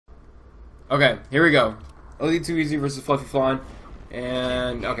Okay, here we go. Elite Too Easy versus Fluffyfawn.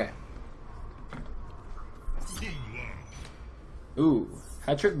 And, okay. Ooh,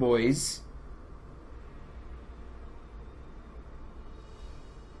 hat trick boys.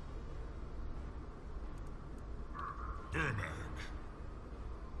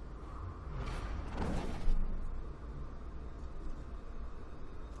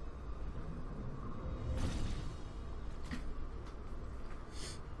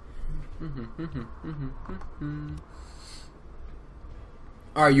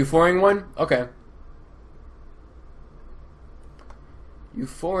 Alright, Euphoring one? Okay.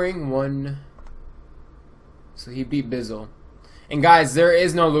 Euphoring one. So he beat Bizzle. And guys, there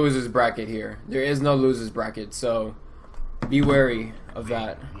is no losers bracket here. There is no losers bracket, so be wary of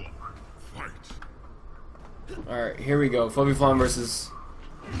that. Alright, here we go. Fluffyfawn versus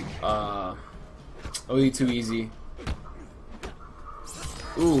Elite Too Easy.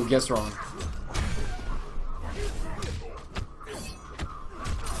 Ooh, guess wrong.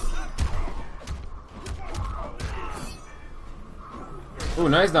 Ooh,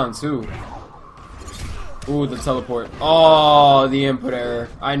 nice down too. Ooh, the teleport. Oh, the input error.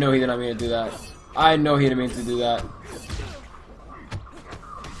 I know he did not mean to do that. I know he didn't mean to do that.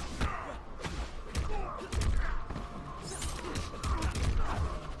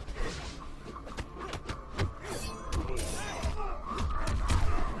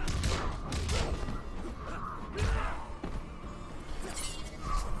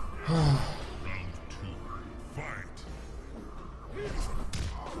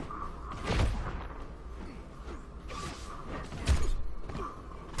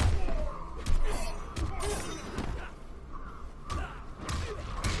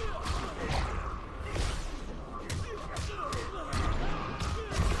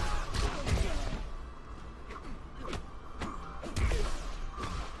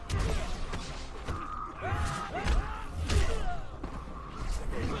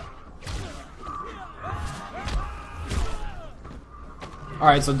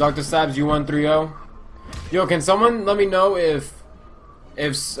 Alright, so Dr. Stabs, you won 3-0. Yo, can someone let me know if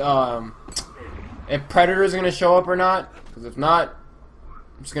Predator's gonna show up or not? Because if not,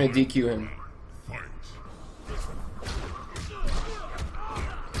 I'm just gonna DQ him.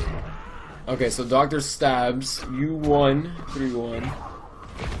 Okay, so Dr. Stabs, you won 3-1.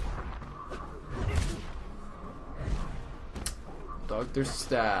 Dr.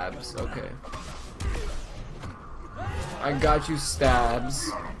 Stabs, okay. I got you,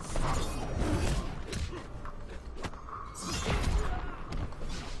 Stabs.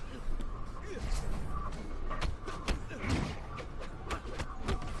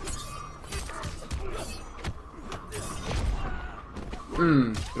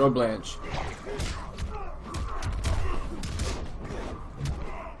 Throw Blanche.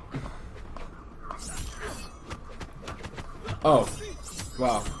 Oh,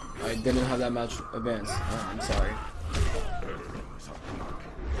 wow. I didn't have that match advanced. Oh, I'm sorry.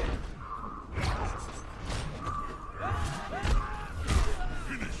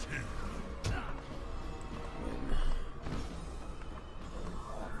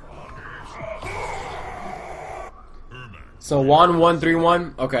 So Juan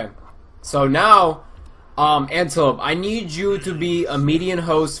 1-3-1. Okay. So now, Antelope, I need you to be a median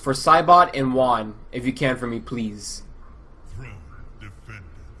host for Cybot and Juan, if you can for me, please.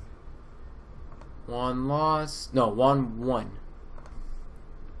 Juan lost. No, Juan won.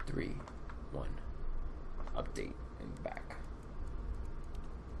 3-1. Update and back.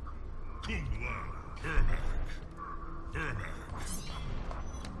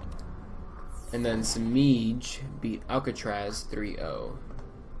 And then Samij beat Alcatraz 3-0.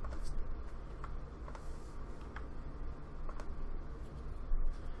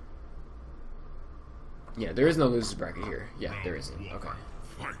 Yeah, there is no losers bracket here. Yeah, there isn't. Okay.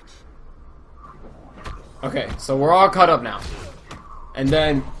 Okay, so we're all caught up now. And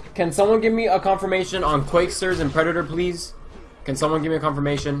then, can someone give me a confirmation on Quakesters and Predator, please? Can someone give me a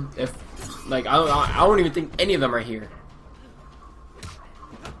confirmation? If, like, I don't even think any of them are here.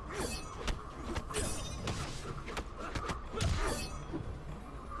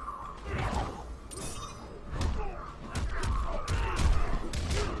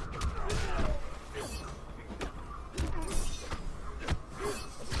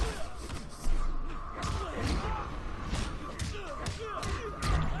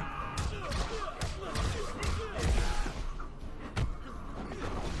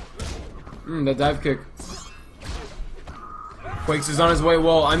 The dive kick. Quakes is on his way.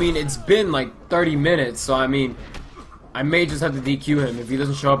 Well, I mean, it's been like 30 minutes, so I mean, I may just have to DQ him if he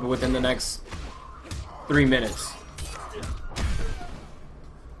doesn't show up within the next 3 minutes.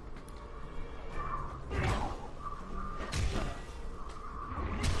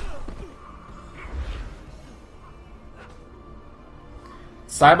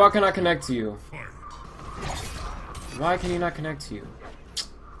 Cybot cannot connect to you. Why can he not connect to you?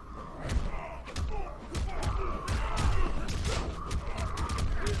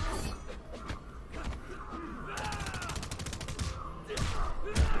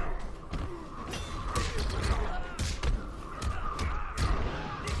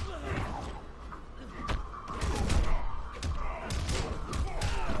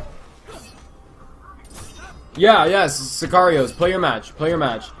 Yeah, yes, Sicarios. Play your match. Play your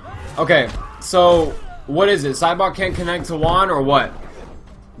match. Okay, so what is it? Cybot can't connect to Juan or what?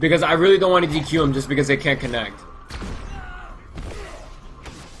 Because I really don't want to DQ him just because they can't connect.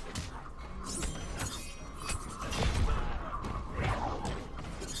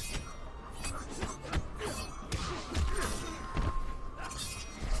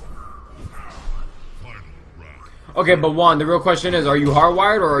 Okay, but Juan, the real question is, are you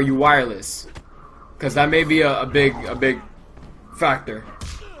hardwired or are you wireless? Because that may be a big factor.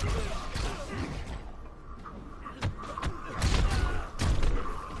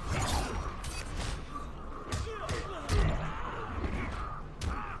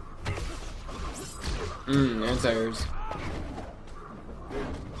 Anti-airs.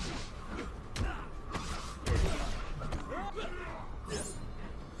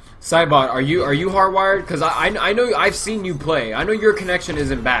 Cybot, are you hardwired? Because I know I've seen you play. I know your connection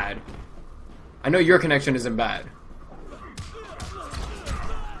isn't bad. I know your connection isn't bad.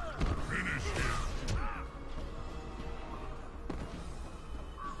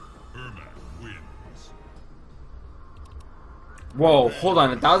 Whoa, hold on,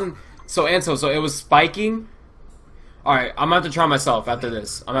 1,000. So Ansel, so it was spiking. All right, I'm gonna have to try myself after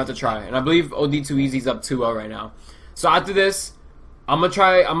this. I'm gonna have to try, and I believe OD2Easy's up 2-0 right now. So after this, I'm gonna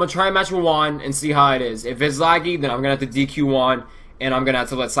try a match with Juan and see how it is. If it's laggy, then I'm gonna have to DQ Juan. And I'm gonna have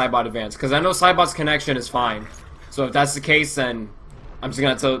to let Cybot advance because I know Cybot's connection is fine. So if that's the case, then I'm just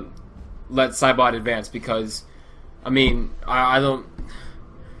gonna have to let Cybot advance because, I mean, I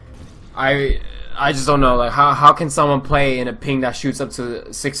just don't know. Like how can someone play in a ping that shoots up to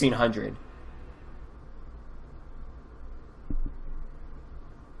 1600?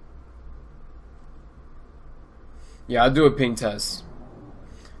 Yeah, I'll do a ping test.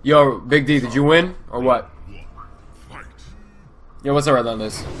 Yo, Big D, did you win or what? Yo, what's the red on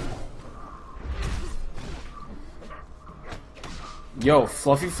this? Yo,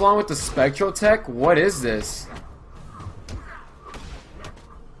 Fluffyfawn with the Spectral Tech? What is this?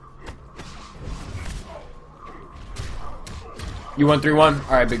 You won 3-1?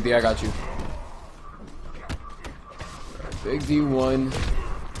 Alright, Big D, I got you. Big D won.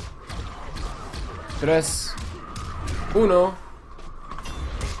 3-1.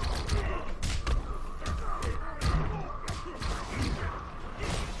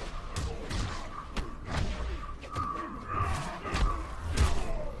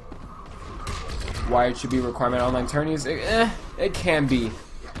 Why it should be requirement online tourneys? It can be.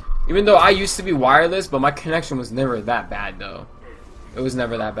 Even though I used to be wireless, but my connection was never that bad though. It was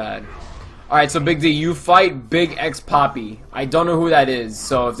never that bad. Alright, so Big D, you fight Big X Poppy. I don't know who that is,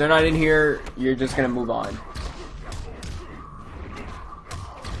 so if they're not in here, you're just gonna move on.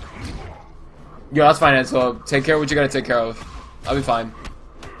 Yo, that's fine, so take care of what you gotta take care of. I'll be fine.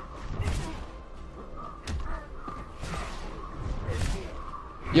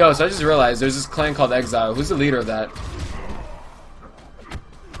 Yo, so I just realized there's this clan called Exile. Who's the leader of that?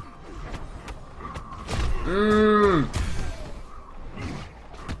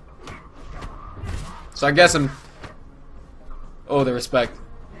 So I guess I'm... Oh, the respect.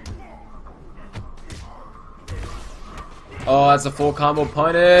 Oh, that's a full combo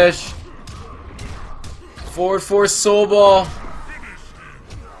punish. Forward force soul ball.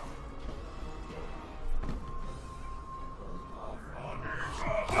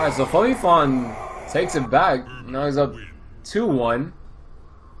 Alright, so Fluffyfawn takes it back. Now he's up 2-1.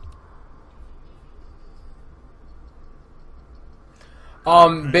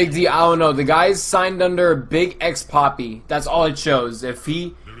 Big D, I don't know. The guy's signed under Big X Poppy. That's all it shows. If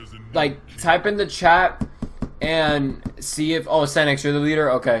he, like, type in the chat and see if... Oh, Senex, you're the leader?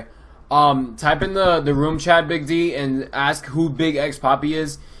 Okay. Type in the room chat, Big D, and ask who Big X Poppy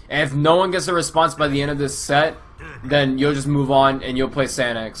is. And if no one gets a response by the end of this set, then you'll just move on and you'll play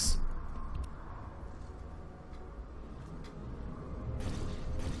Sanex.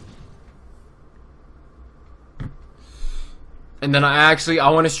 And then I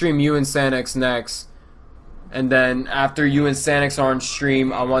want to stream you and Sanex next. And then after you and Sanex are on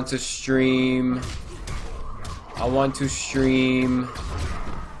stream, I want to stream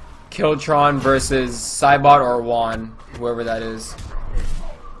Kiltron versus Cybot or Juan, whoever that is.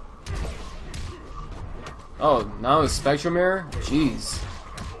 Oh, now it's Spectral Mirror? Jeez.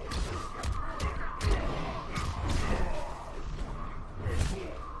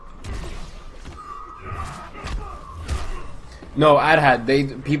 No,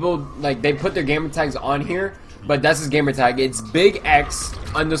 AdHad. People like they put their gamer tags on here, but that's his gamer tag. It's Big X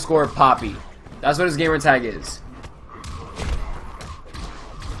 _ Poppy. That's what his gamer tag is.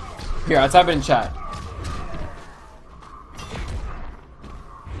 Here, I'll type it in chat.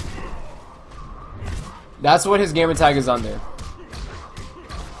 That's what his gamer tag is on there.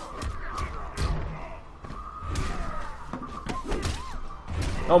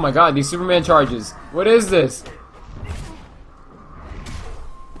 Oh my god, these Superman charges. What is this?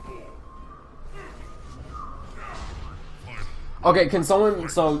 Okay, can someone,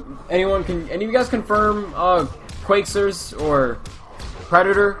 so anyone, can any of you guys confirm Quakesters or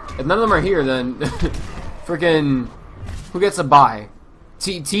Predator? If none of them are here, then freaking who gets a bye?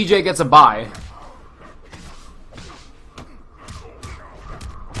 TJ gets a bye.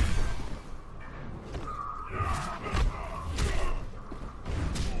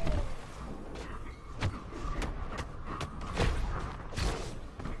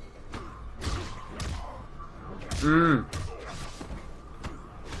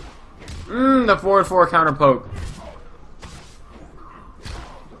 The 4-4 counter poke.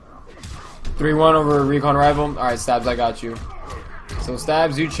 3-1 over Recon Rival. Alright, Stabs, I got you. So,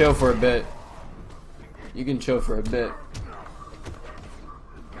 Stabs, you chill for a bit. You can chill for a bit.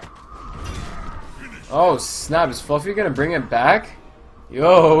 Oh, snap. Is Fluffy gonna bring it back?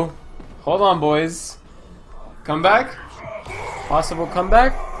 Yo. Hold on, boys. Comeback? Possible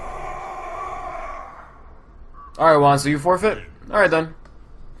comeback? Alright, Juan, so you forfeit? Alright, then.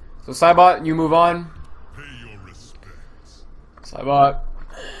 So, Cybot, you move on. Pay your respects. Cybot.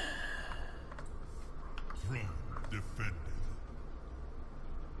 Throne defended.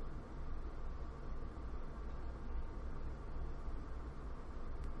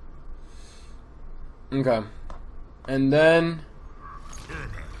 Okay. And then...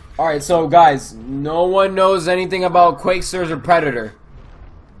 Alright, so guys, no one knows anything about Quakesters or Predator.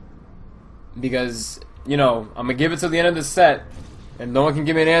 Because, you know, I'm gonna give it to the end of the set, and no one can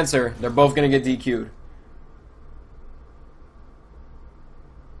give me an answer. They're both gonna get DQ'd.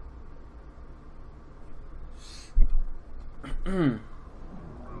 Round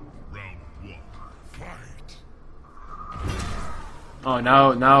 1. Fight. Oh,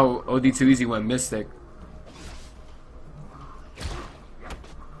 now OD2 Easy went Mystic.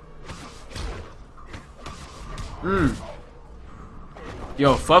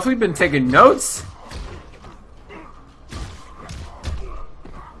 Yo, Fluffy been taking notes?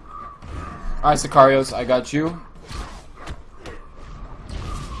 Alright, Sicarios, I got you.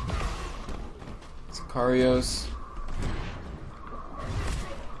 Sicarios.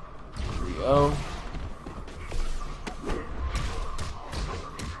 3-0.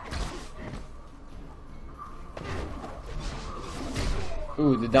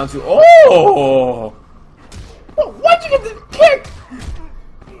 Ooh, the down to... Oh! Why'd you get the kick?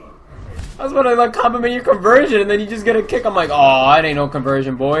 I was about to like compliment your conversion, and then you just get a kick. I'm like, oh, it ain't no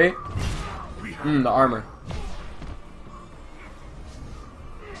conversion, boy. The armor.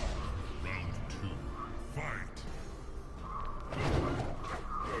 Round 2. Fight.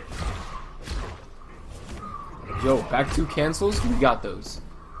 Yo, back 2 cancels? We got those.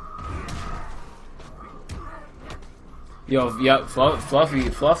 Yo, yeah,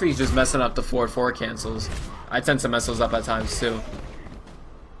 Fluffy's just messing up the 4-4 cancels. I tend to mess those up at times too.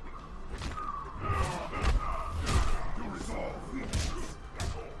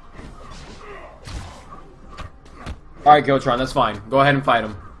 Alright, Giltron, that's fine. Go ahead and fight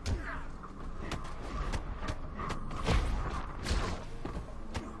him.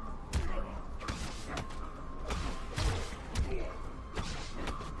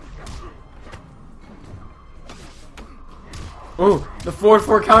 Ooh, the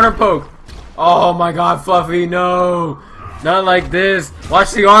 4-4 counter poke. Oh my god, Fluffy, no. Not like this.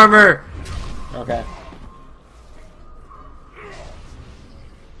 Watch the armor. Okay.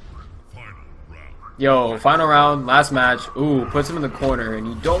 Yo, final round, last match. Ooh, puts him in the corner, and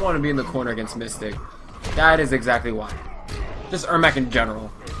you don't want to be in the corner against Mystic. That is exactly why. Just Ermac in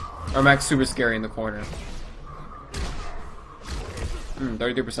general. Ermac's super scary in the corner.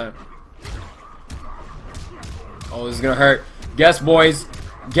 33%. Oh, this is gonna hurt. Guess, boys.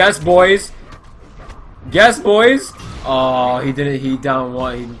 Guess, boys. Guess, boys. Oh, he did it. He down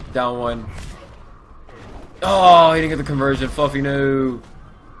one. He down one. Oh, he didn't get the conversion. Fluffy, no.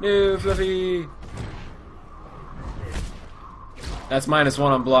 No, Fluffy. That's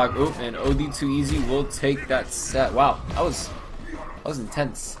 -1 on block. Oop, and OD2 Easy will take that set. Wow, that was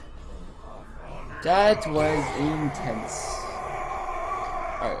intense. That was intense.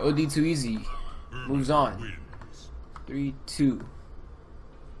 Alright, OD2 Easy moves on. 3-2.